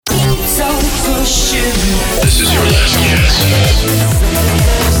This is your last chance.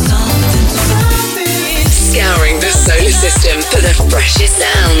 Scouring the solar system for the freshest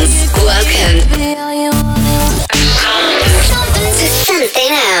sounds. Welcome to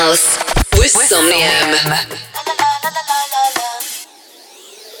Something Else with Somnium.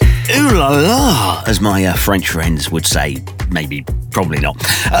 Ooh la la, as my French friends would say. Maybe, probably not.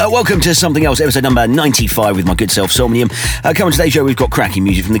 Welcome to Something Else, episode number 95 with my good self, Somnium. Coming to today's show, we've got cracking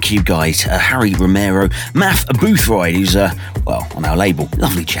music from the Cube guys, Harry Romero, Math Boothroyd, who's, on our label,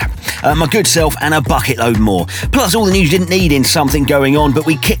 lovely chap, my good self, and a bucket load more. Plus all the news you didn't need in Something Going On, but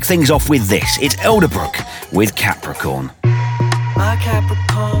we kick things off with this. It's Elderbrook with Capricorn. My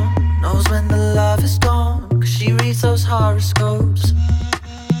Capricorn knows when the love is gone, 'cause she reads those horoscopes.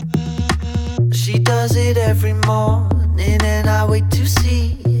 She does it every morning, and I wait to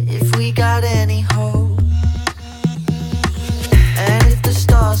see if we got any hope. And if the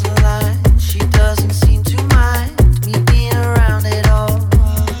stars align, she doesn't seem to mind me being around at all.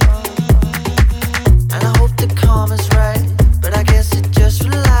 And I hope the karma's right, but I guess it just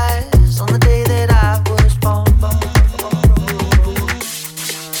relies on the day that I was born.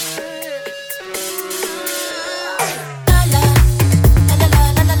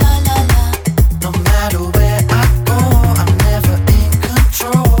 No matter where I go, I'm never in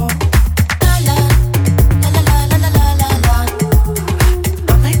control.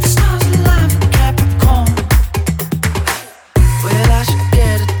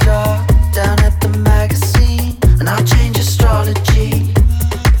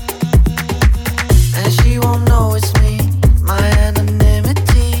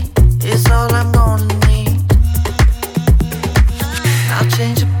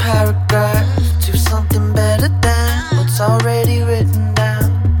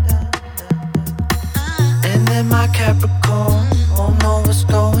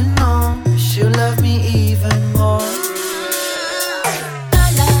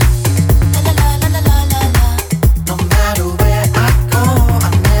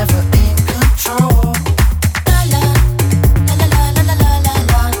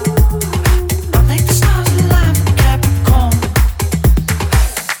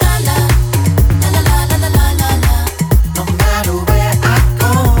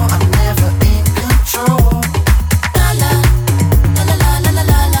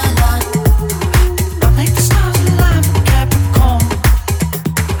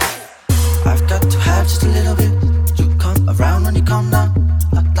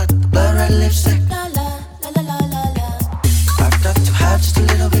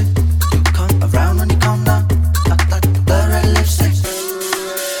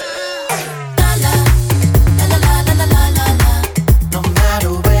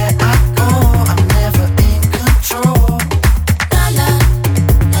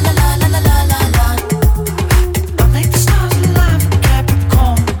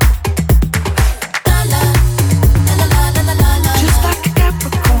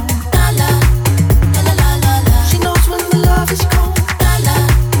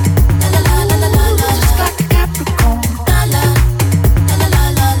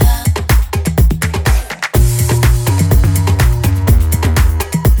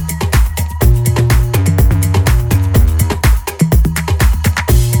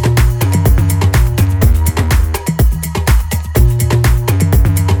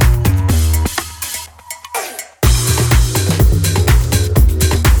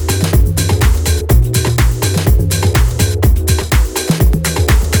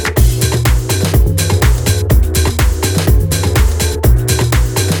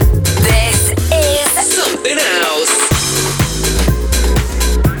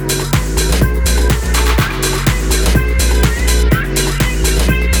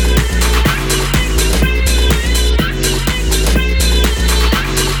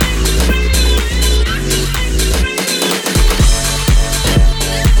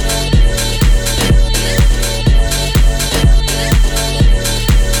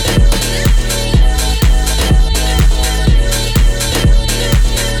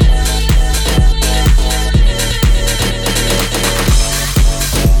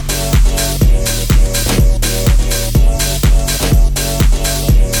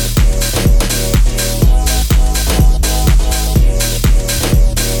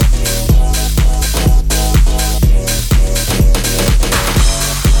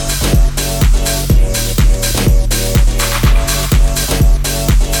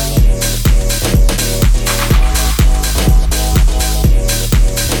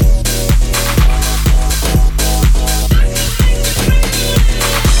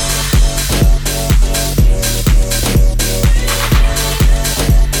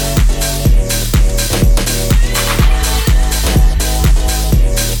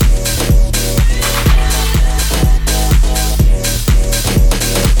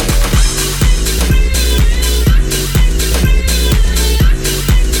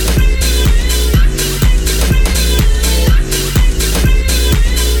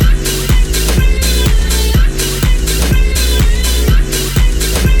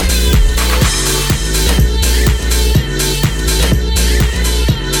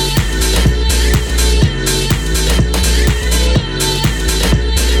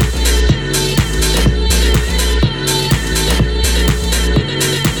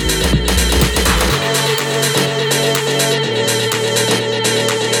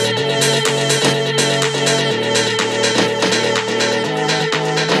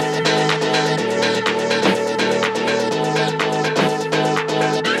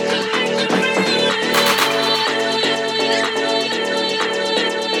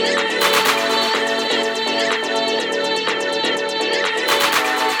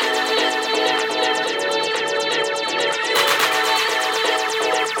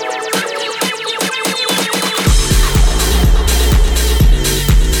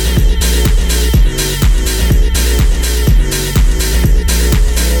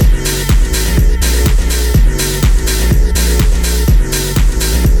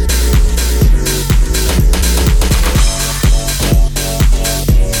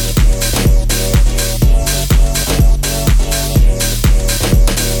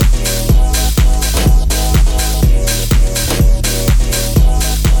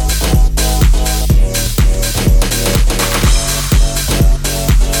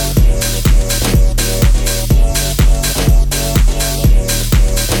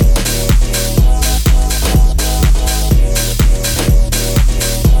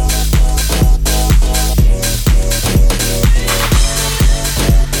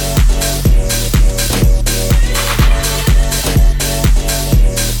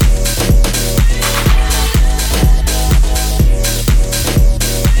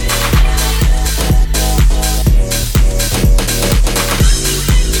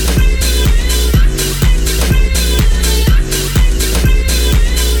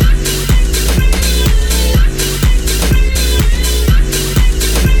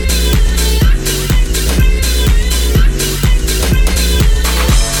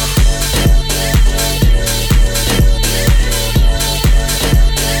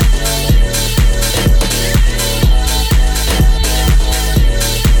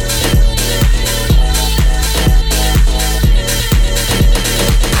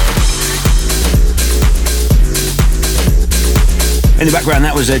 In the background,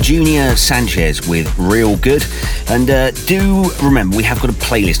 that was Junior Sanchez with Real Good. And do remember, we have got a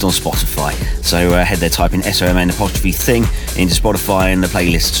playlist on Spotify. So head there, type in SOMN''thing into Spotify, and the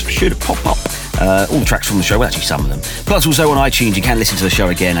playlists should pop up. All the tracks from the show, well, actually some of them. Plus, also on iTunes, you can listen to the show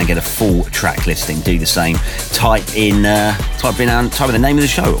again and get a full track listing. Do the same. Type in the name of the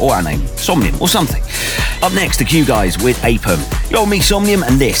show, or our name, Somnium, or something. Up next, the Q Guys with Apem. You're me, Somnium,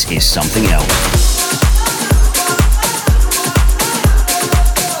 and this is Something Else.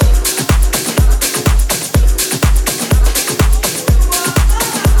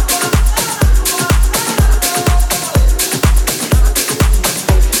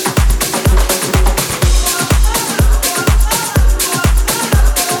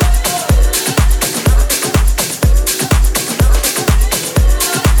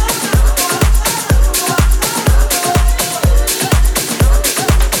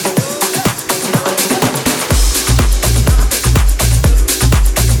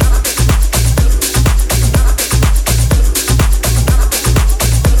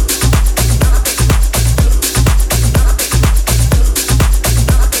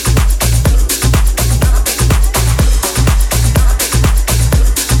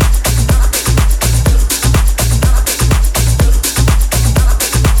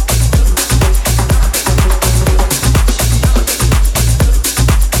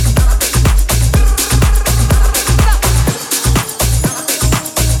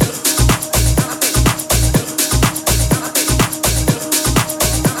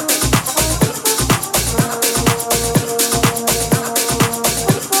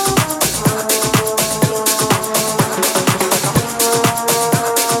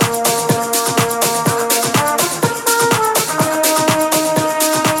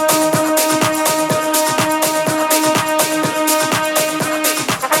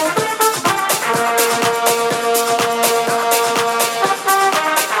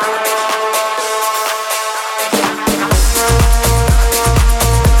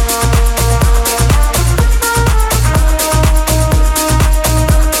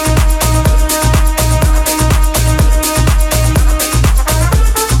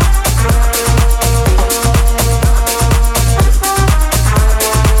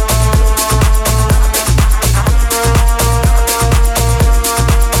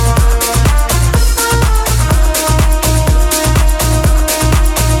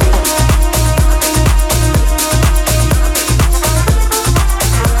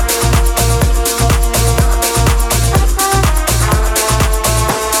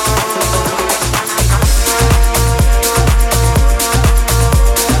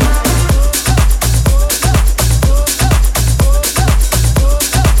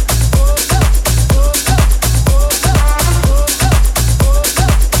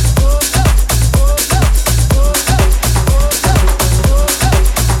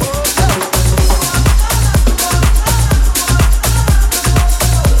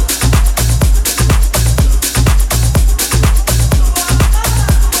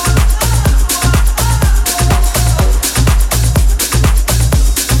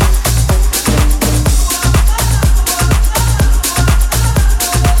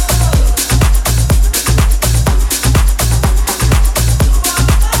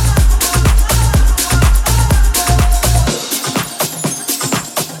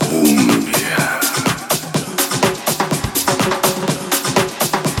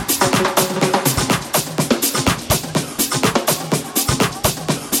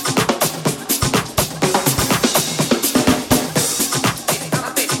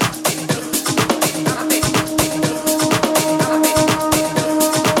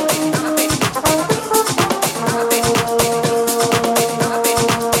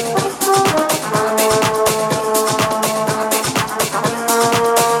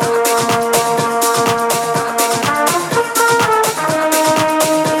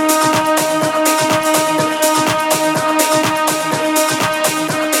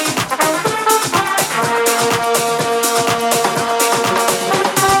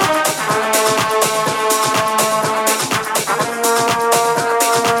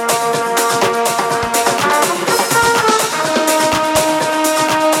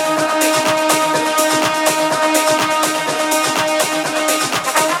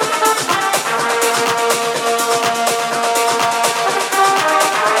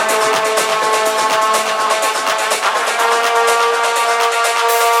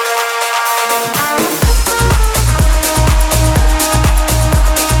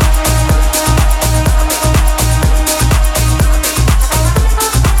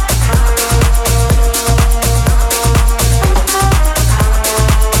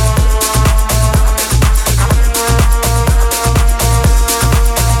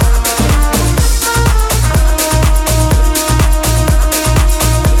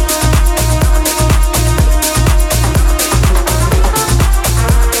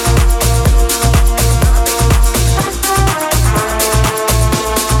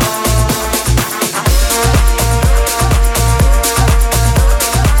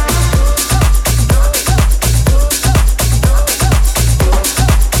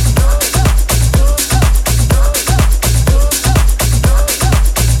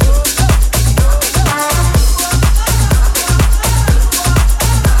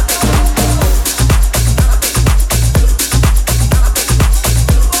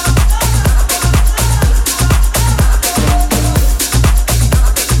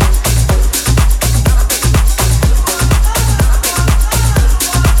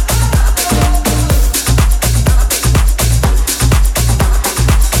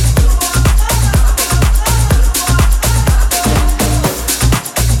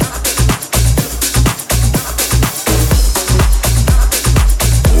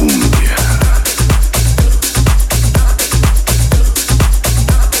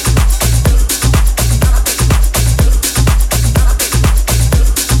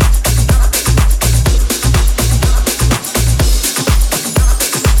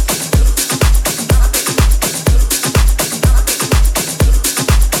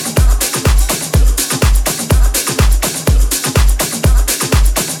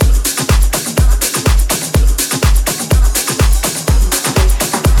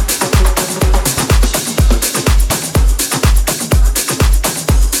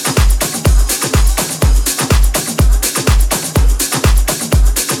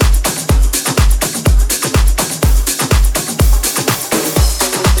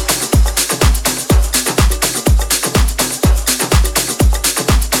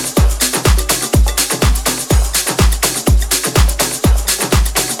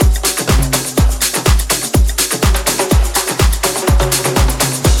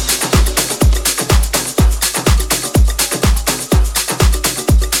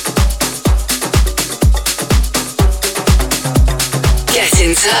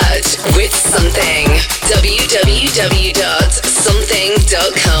 in touch with something.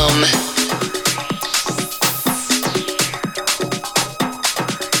 www.something.com.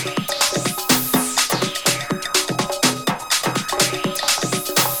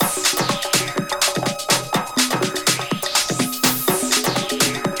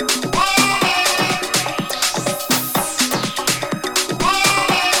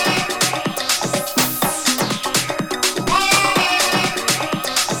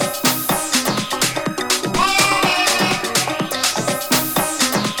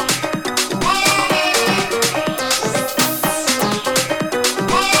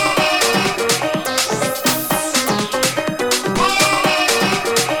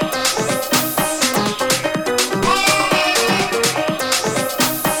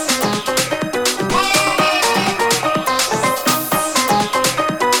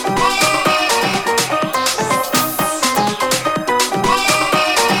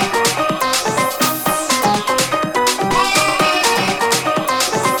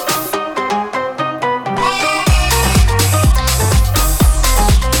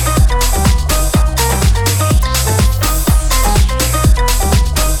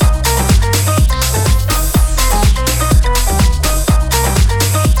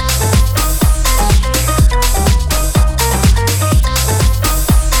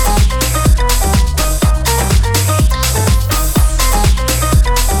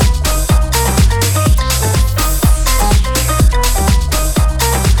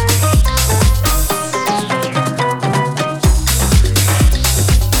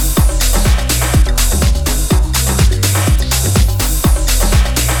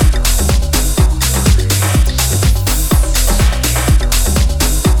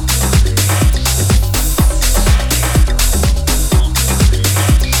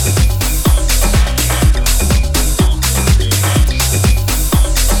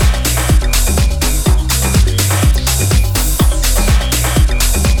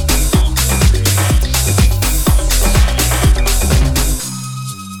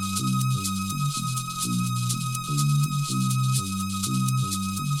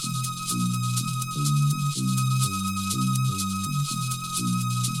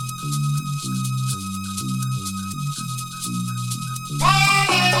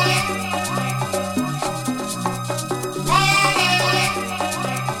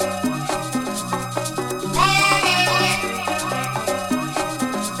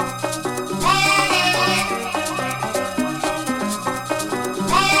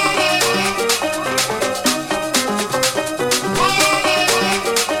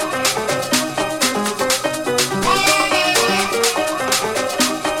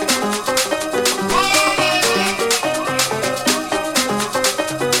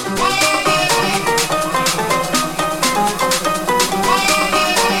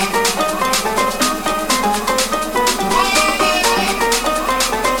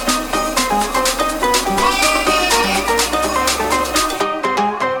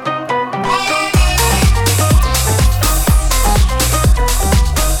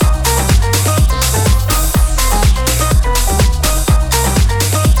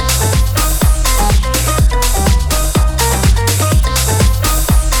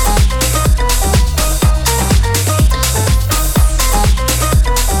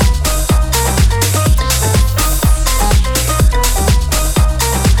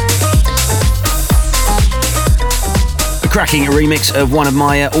 Cracking remix of one of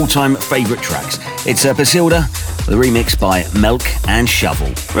my all-time favourite tracks. It's Basilda, the remix by Melk and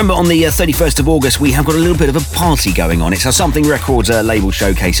Shovel. Remember, on the 31st of August, we have got a little bit of a party going on. It's our Something Records label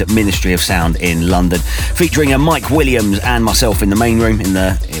showcase at Ministry of Sound in London, featuring Mike Williams and myself in the main room, in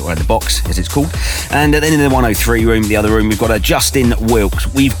the box, as it's called. And then in the 103 room, the other room, we've got Justin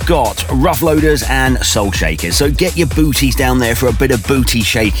Wilkes. We've got Rough Loaders and Soul Shakers. So get your booties down there for a bit of booty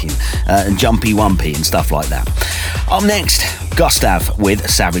shaking and jumpy wumpy and stuff like that. Up next, Gustav with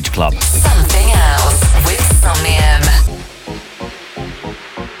Savage Club. Something else with Somnium.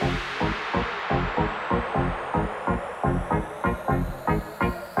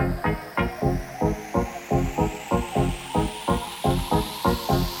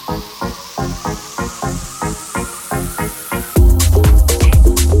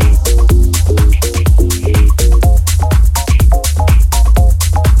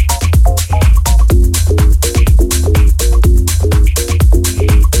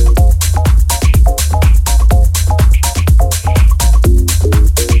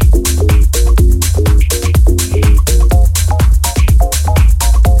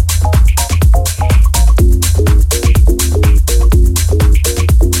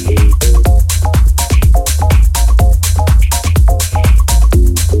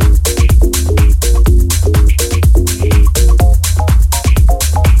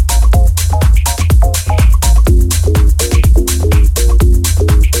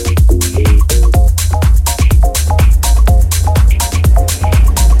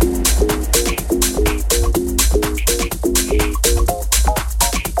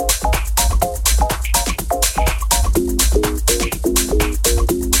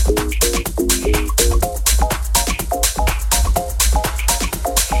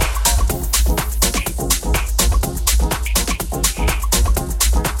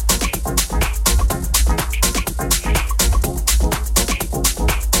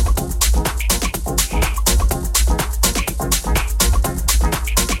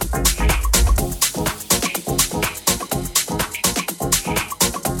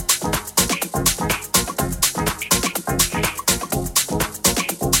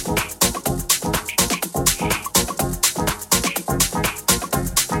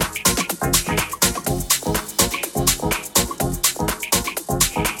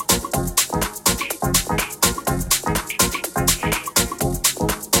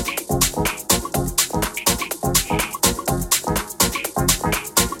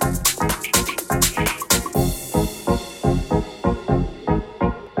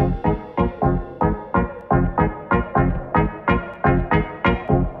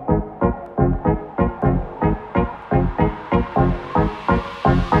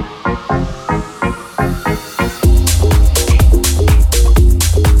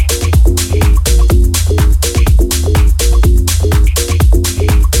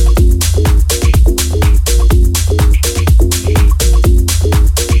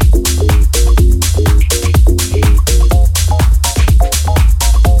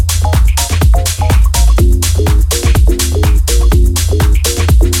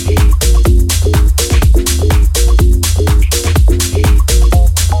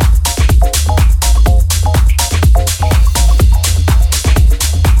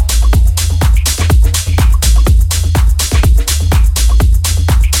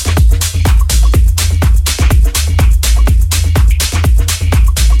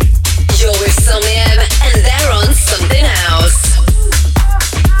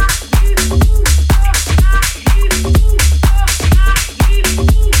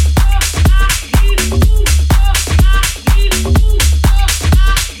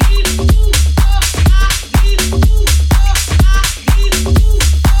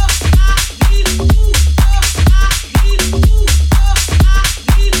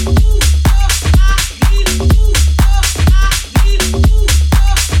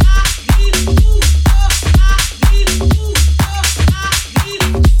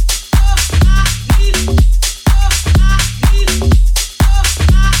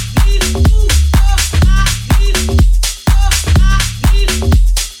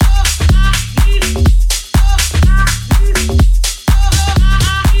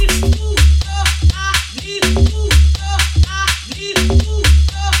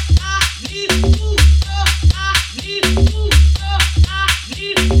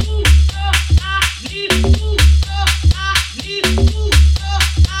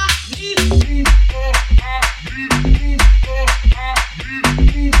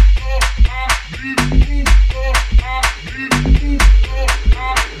 This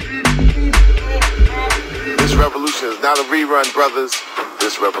revolution is not a rerun, brothers.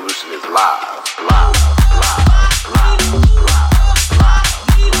 This revolution is live, live, live, live, live.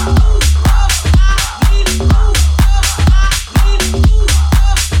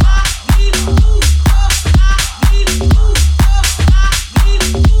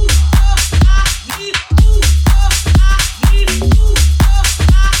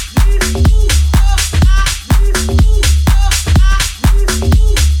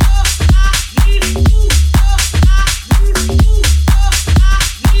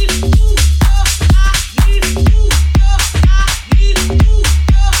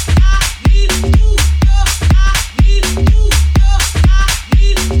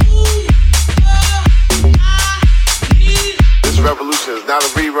 Not a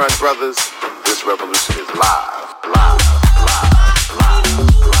rerun, brothers. This revolution is live, live, live, live,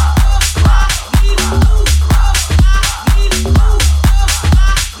 live.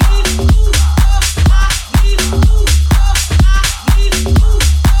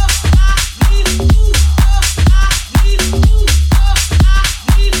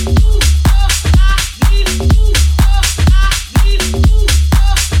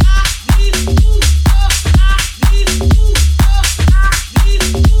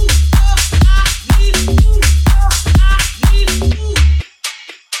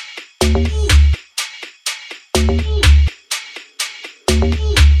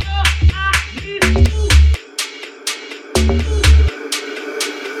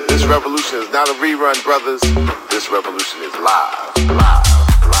 This revolution is not a rerun, brothers. This revolution is live, live,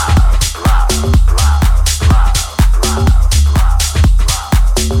 live, live, live.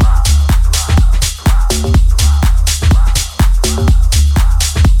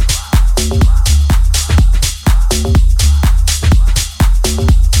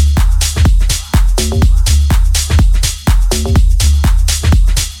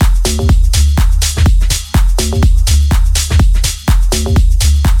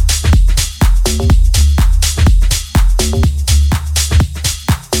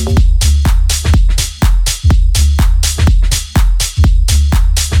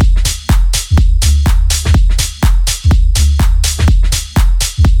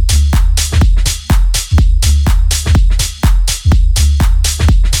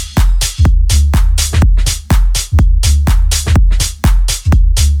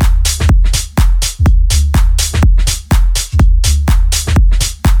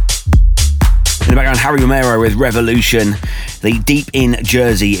 Harry Romero with Revolution, the Deep in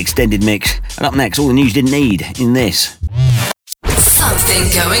Jersey extended mix. And up next, all the news didn't need in this. Something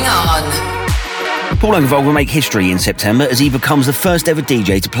going on. Paul Oakenfold will make history in September as he becomes the first ever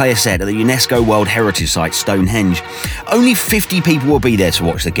DJ to play a set at the UNESCO World Heritage Site, Stonehenge. Only 50 people will be there to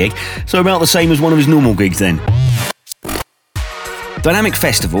watch the gig, so about the same as one of his normal gigs then. Dynamic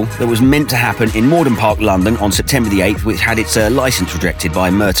Festival that was meant to happen in Morden Park, London on September the 8th, which had its licence rejected by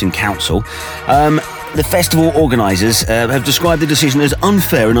Merton Council. The festival organisers have described the decision as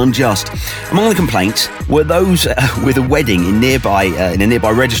unfair and unjust. Among the complaints were those with a wedding in a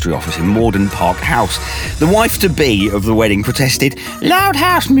nearby registry office in Morden Park House. The wife-to-be of the wedding protested, "Loud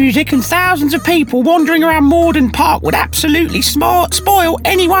house music and thousands of people wandering around Morden Park would absolutely spoil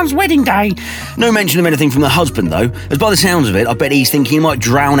anyone's wedding day." No mention of anything from the husband, though, as by the sounds of it, I bet he's thinking he might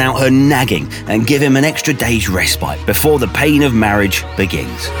drown out her nagging and give him an extra day's respite before the pain of marriage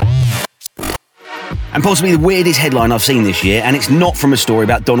begins. And possibly the weirdest headline I've seen this year, and it's not from a story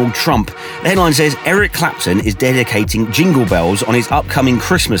about Donald Trump. The headline says, Eric Clapton is dedicating Jingle Bells on his upcoming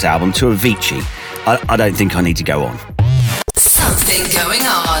Christmas album to Avicii. I don't think I need to go on. Something going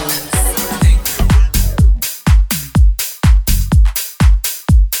on.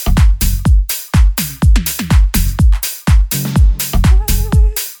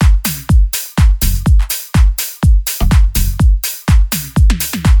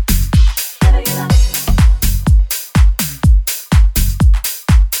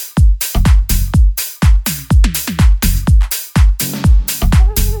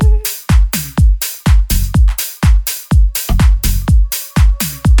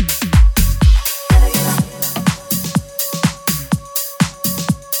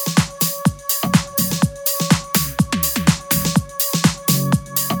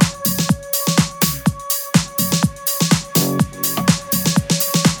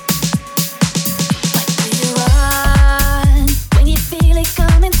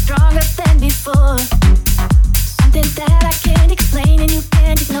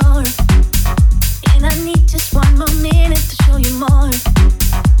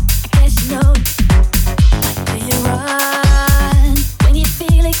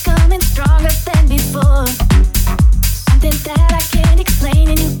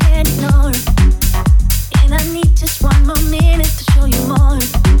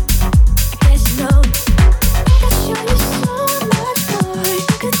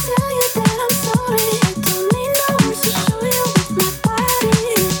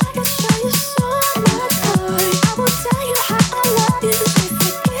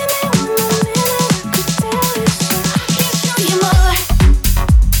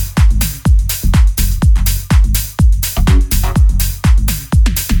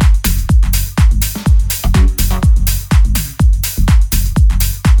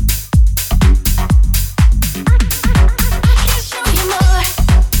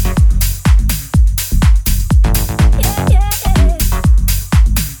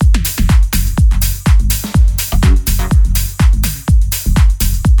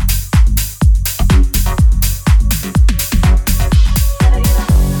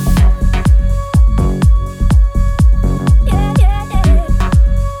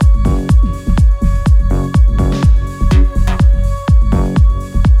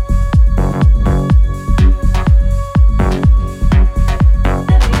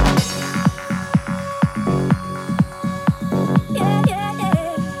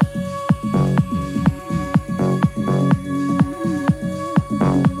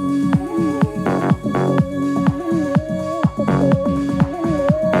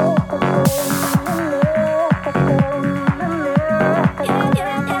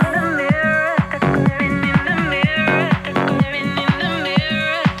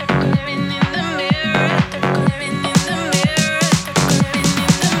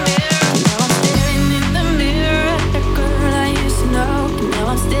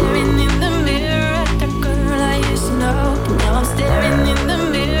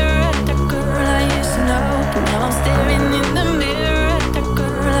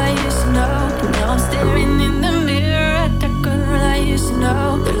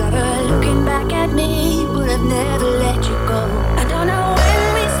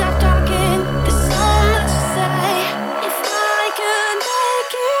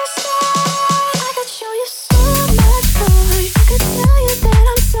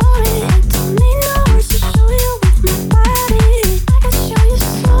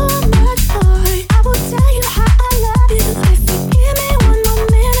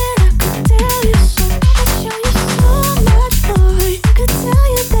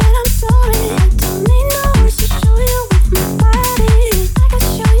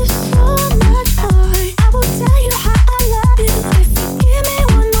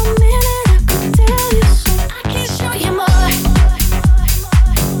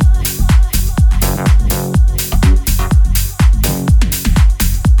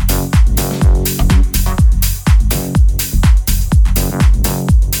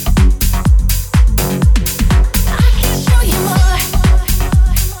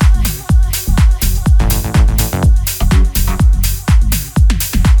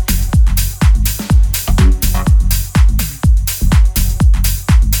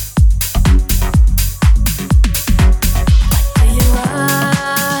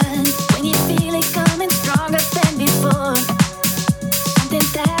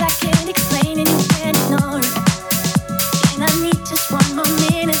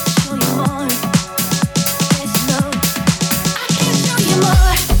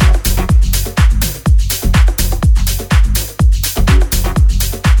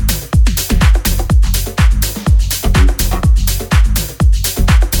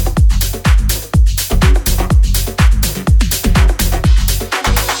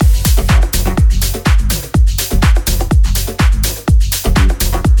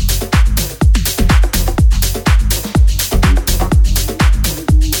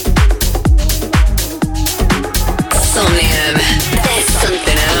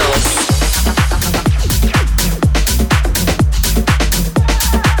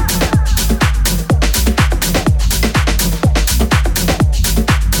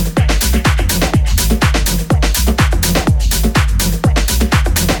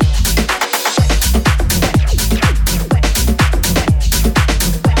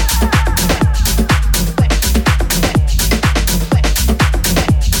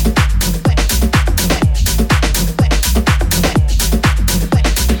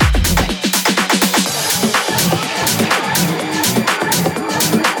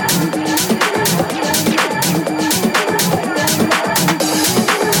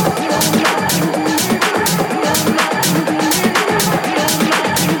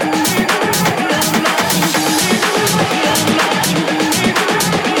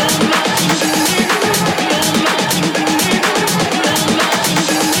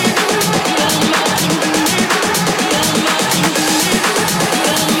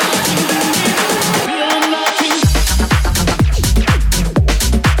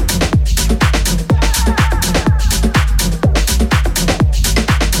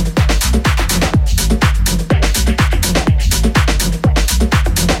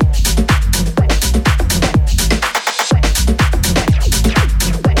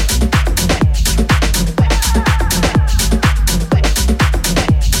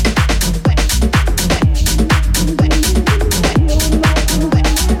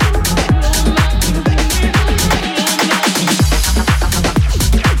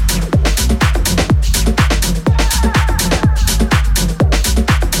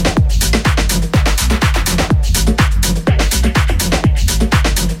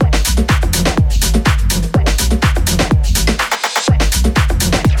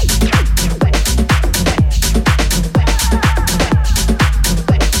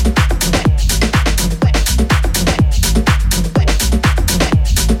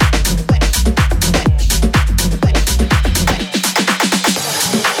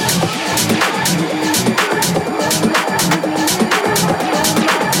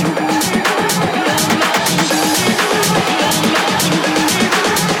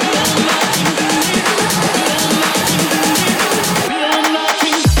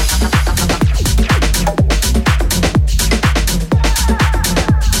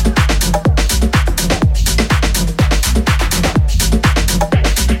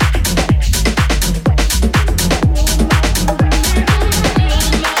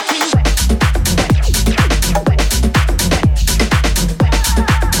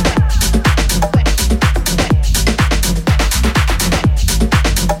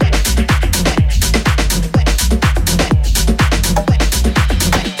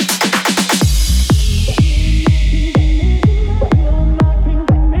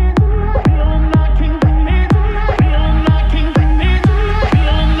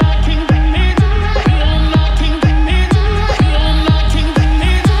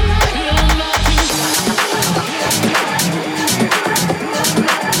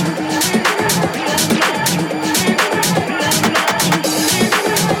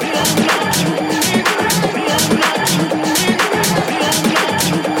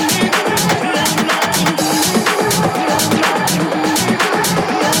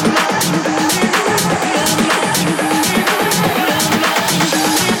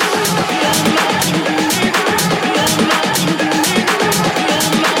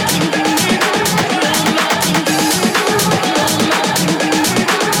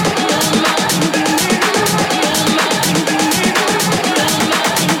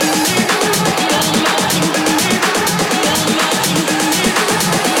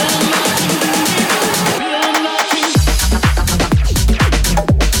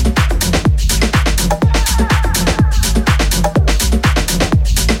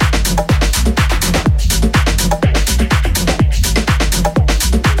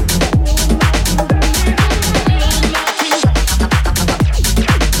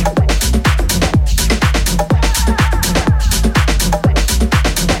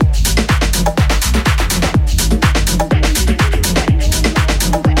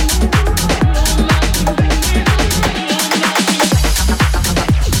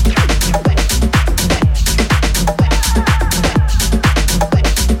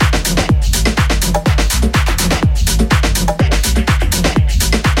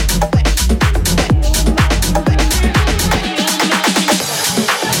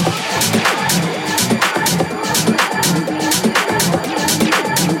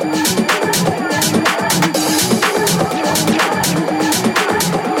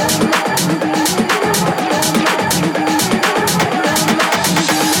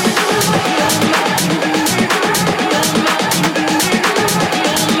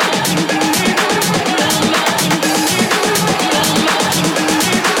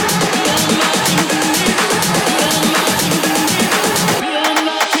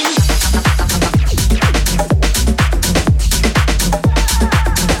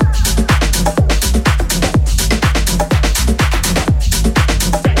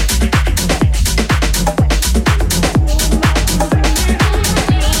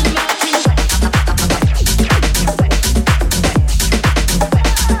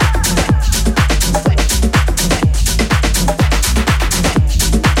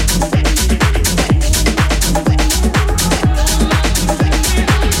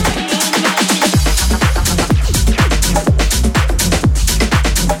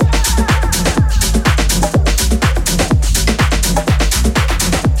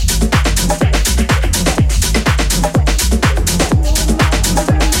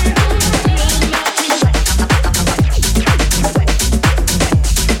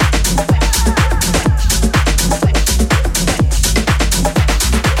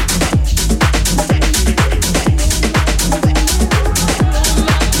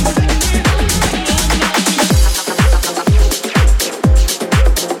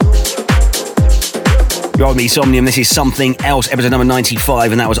 You're with me, Somnium. This is Something Else, episode number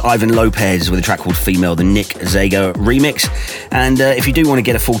 95, and that was Ivan Lopez with a track called Female, the Nick Zager remix. And if you do want to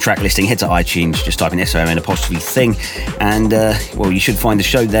get a full track listing, head to iTunes, just type in SOMN_thing, and well, you should find the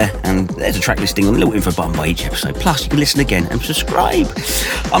show there, and there's a track listing on the little info button by each episode. Plus, you can listen again and subscribe.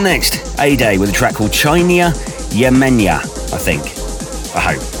 Up next, A-Day with a track called China Yemenia, I think.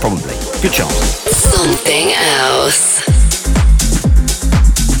 I hope, probably. Good chance. Something Else.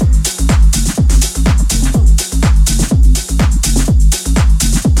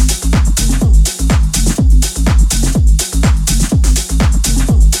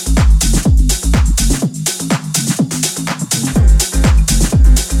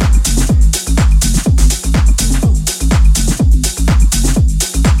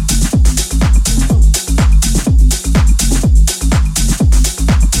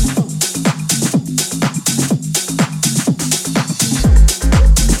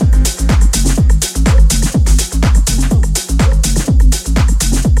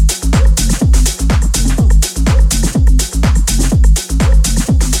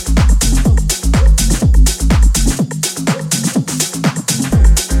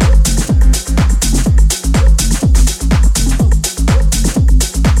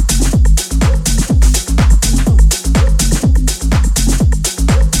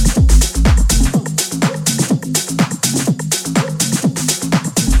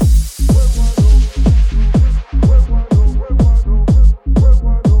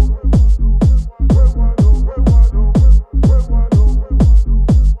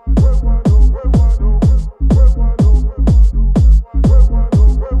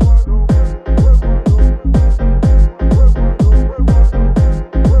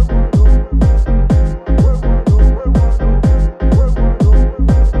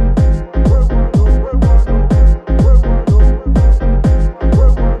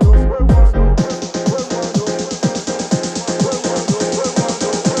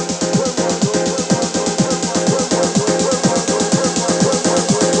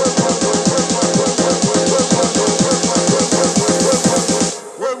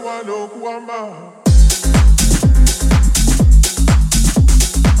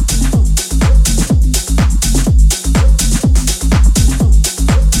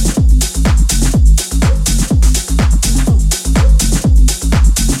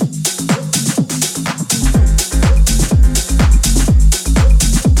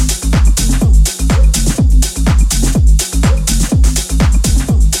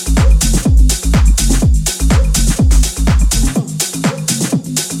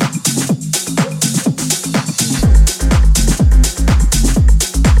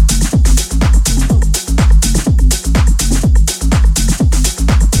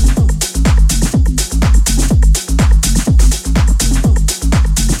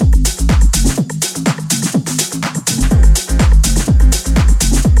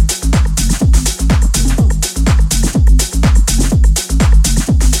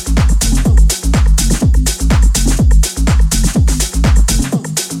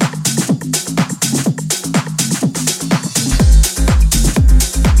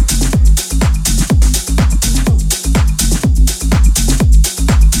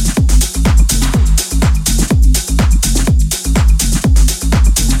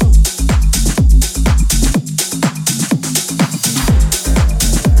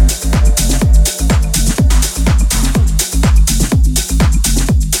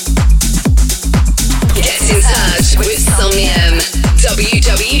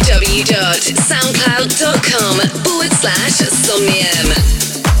 www.soundcloud.com/Somnium.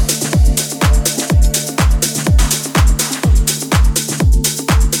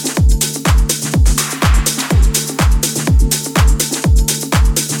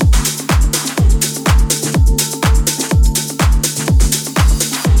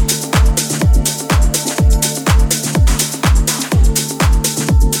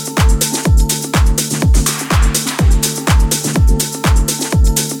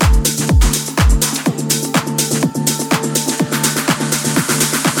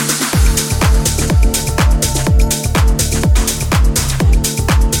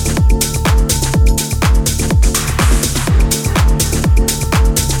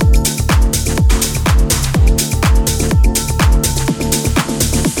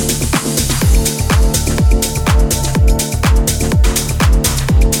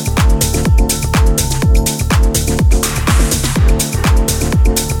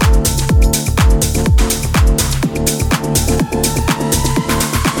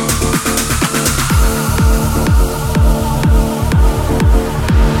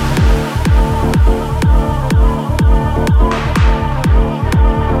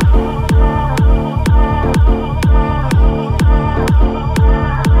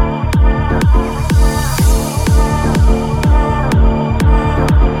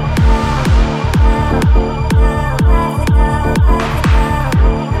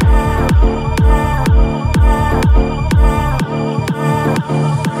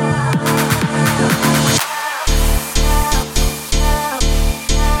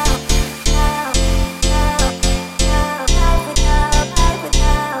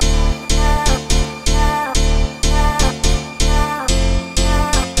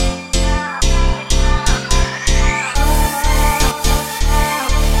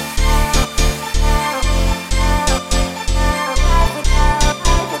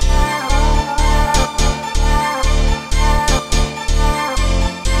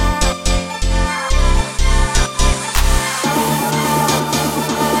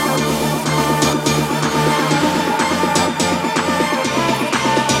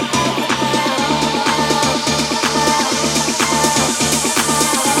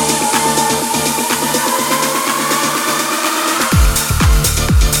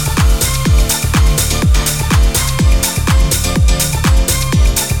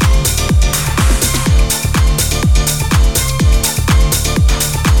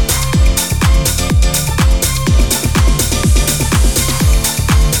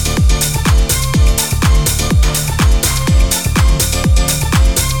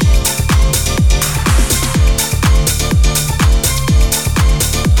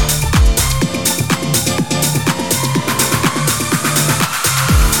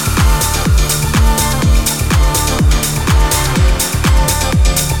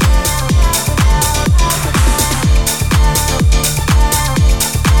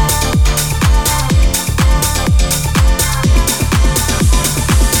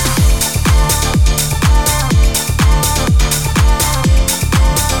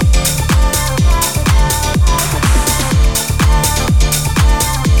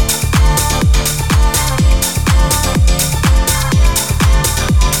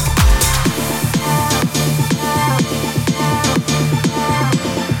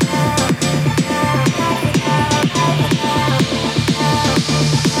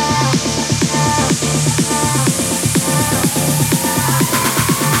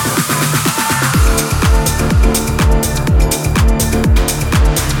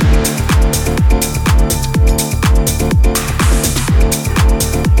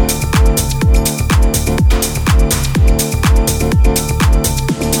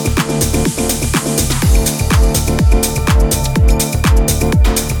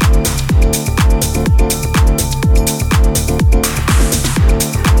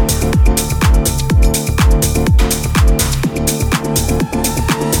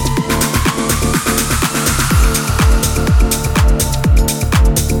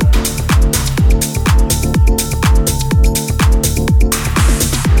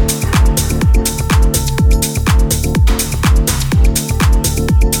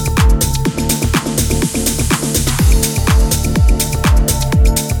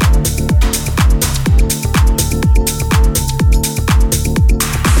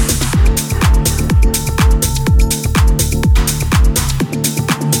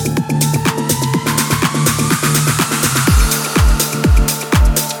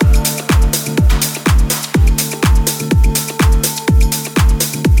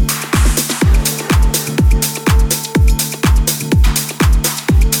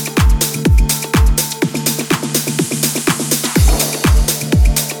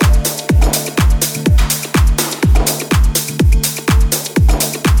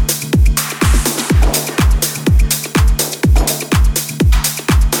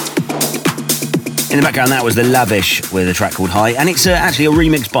 In the background, that was The Lavish with a track called High, and it's actually a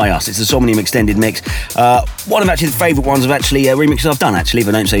remix by us. It's a Somnium extended mix. One of actually the favourite ones of actually remixes I've done, actually, if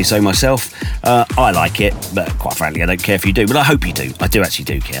I don't say so myself. I like it, but quite frankly, I don't care if you do, but I hope you do. I do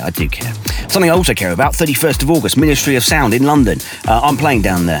care. I do care. Something I also care about, 31st of August, Ministry of Sound in London. I'm playing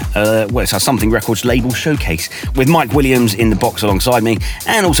down there. It's our Something Records label showcase with Mike Williams in the box alongside me,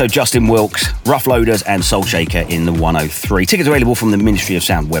 and also Justin Wilkes, Rough Loaders, and Soul Shaker in the 103. Tickets available from the Ministry of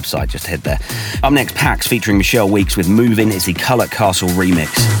Sound website. Just head there. Up next, Pax featuring Michelle Weeks with Movin'. It's the Colour Castle remix.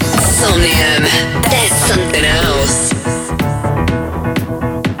 Somnium, there's something else.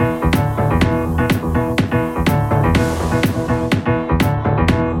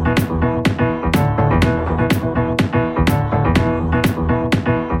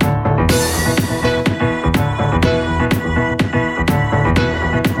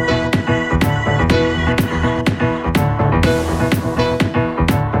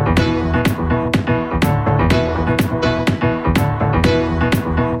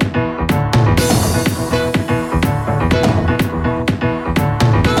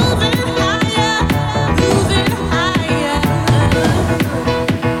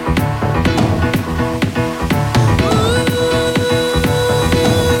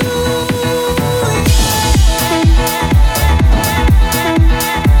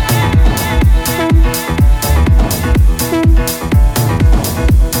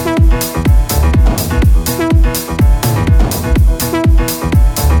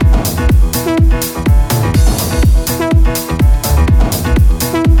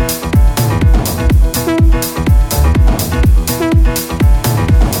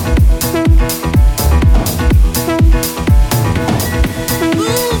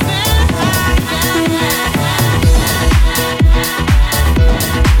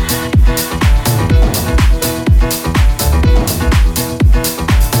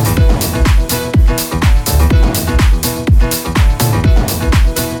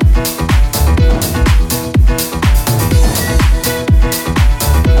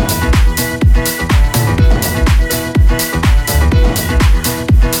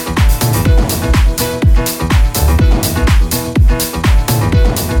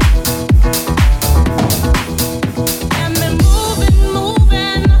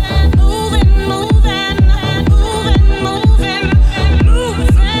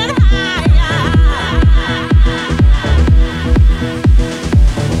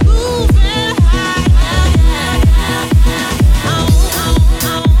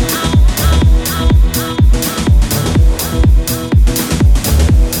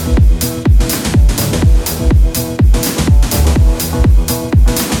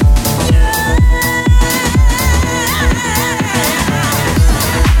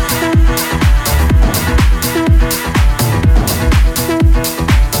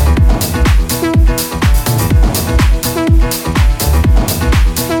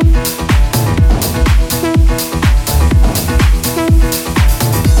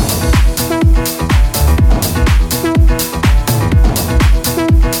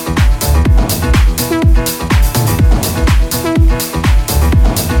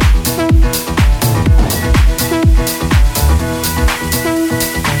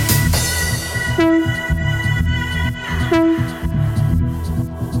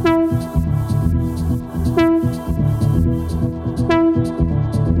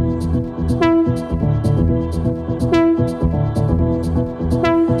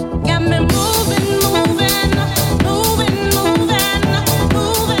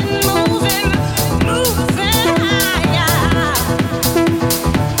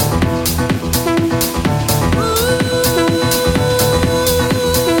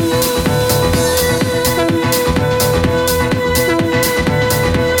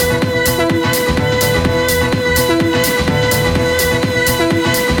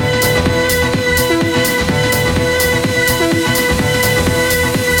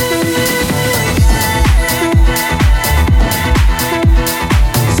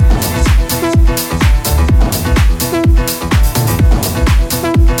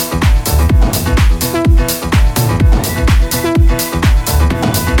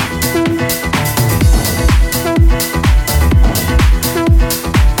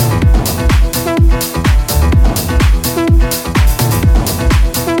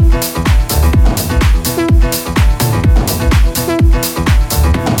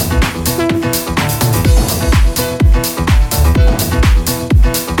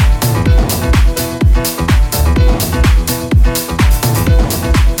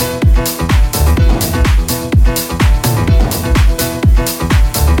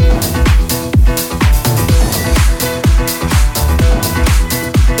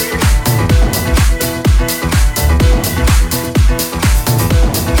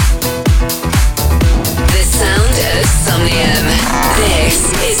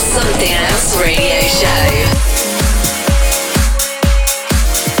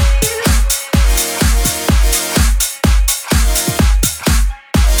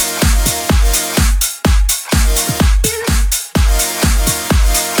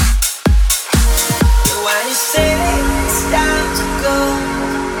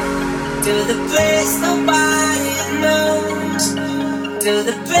 To the place nobody knows. To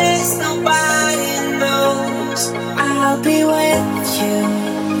the place nobody knows. I'll be with you.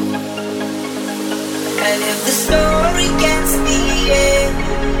 And if the story gets the end,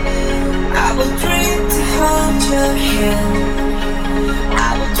 I will dream to hold your hand. I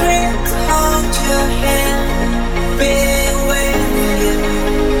will dream to hold your hand. Be with you.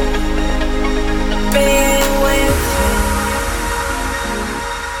 Be with you.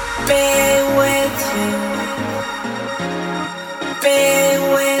 Be with you. Be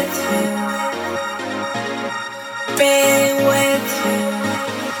with you. Be with you.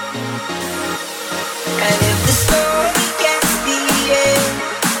 And if the story gets the end,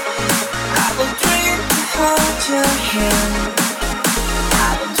 I will dream to hold your hand. I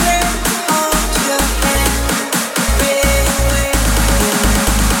will dream to hold your hand. Be with you.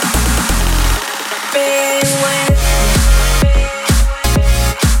 Be with you.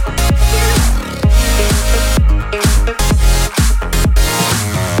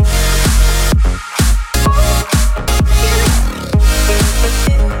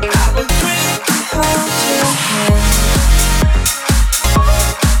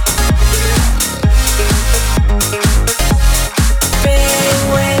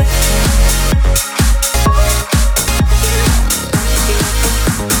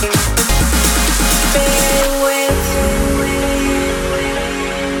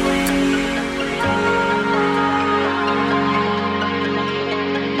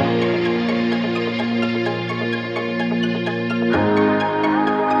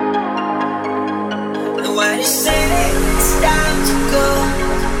 When you say it's time to go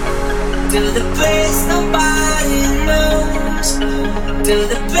to the place nobody knows, to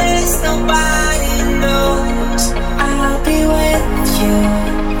the place nobody knows, I'll be with you.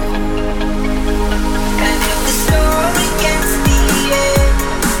 And if the story gets the end,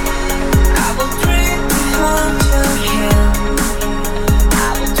 I will dream to hold your hand. I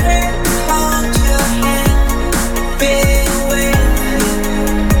will dream to hold your hand. Be with you.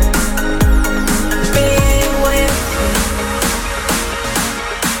 Be with you.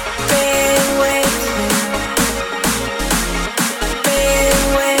 Be with you. Be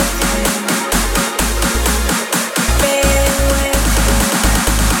with you. Be with you.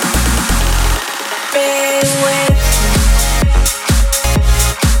 Be with you.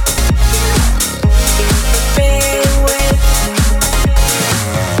 Be with you.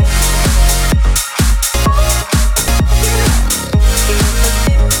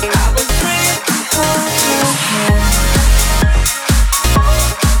 I will dream to hold your hand.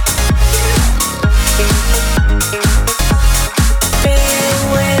 Be with you.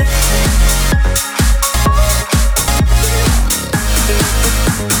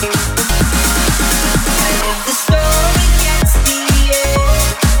 And if the story gets the end,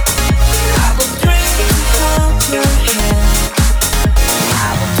 I will dream to hold your hand.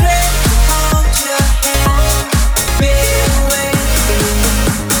 I will dream to hold your hand. Be with you.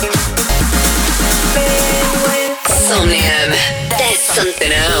 Be with you. Somnium. There's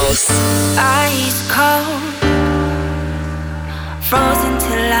something else. Ice cold, frozen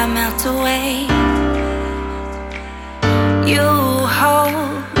till I melt away. You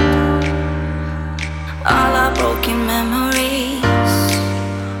hold all our broken memories.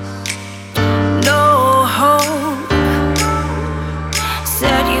 No hope,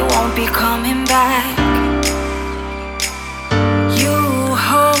 said you won't be coming back. You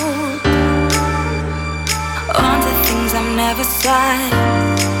hold on to things I've never said.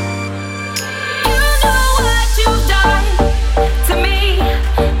 You know what you've done to me.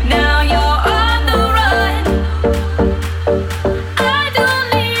 Now you're on the run.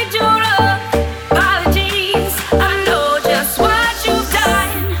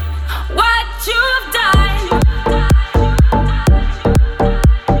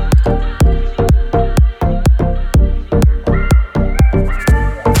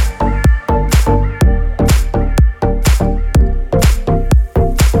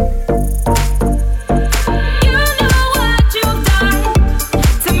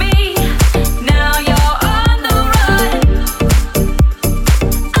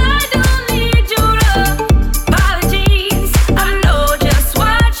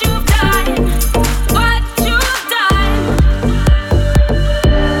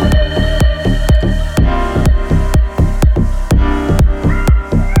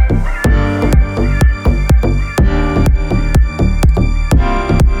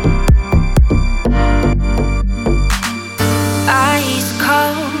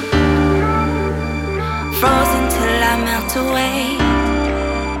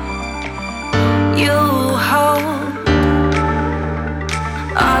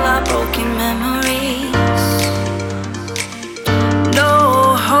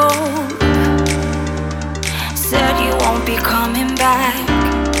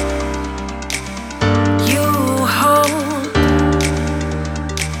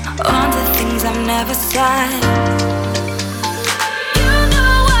 I'm never sad. You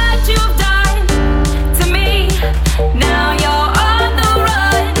know what you've done to me. Now you're on the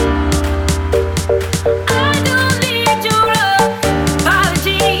run. I don't need your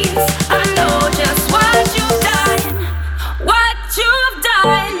apologies. I know just what you've done. What you've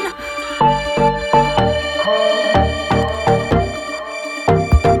done.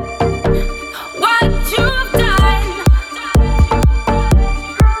 What you've done.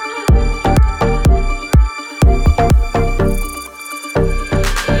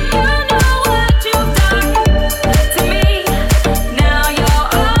 You know what you've done to me. Now you're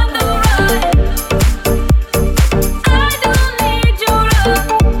on the run. I don't need your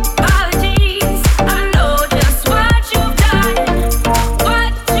apologies. I know just what you've done.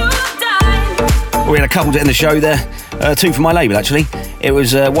 What you've done. We had a couple to end the show there. Two from my label, actually. It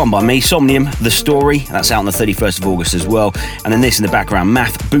was one by me, Somnium, The Story. That's out on the 31st of August as well. And then this in the background,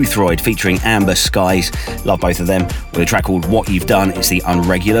 Math Boothroyd featuring Amber Skies. Love both of them. With a track called What You've Done. It's the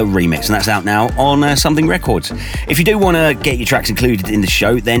Unregular remix. And that's out now on Something Records. If you do want to get your tracks included in the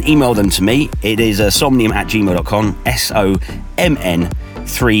show, then email them to me. It is somnium@gmail.com.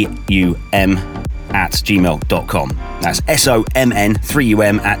 SOMN3UM@gmail.com. That's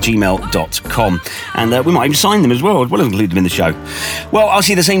SOMN3UM@gmail.com. And we might even sign them as well as include them in the show. Well, I'll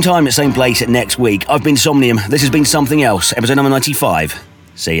see you the same time at same place next week. I've been Somnium. This has been Something Else, episode number 95.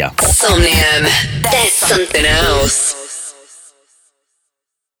 See ya. Somnium. There's something else.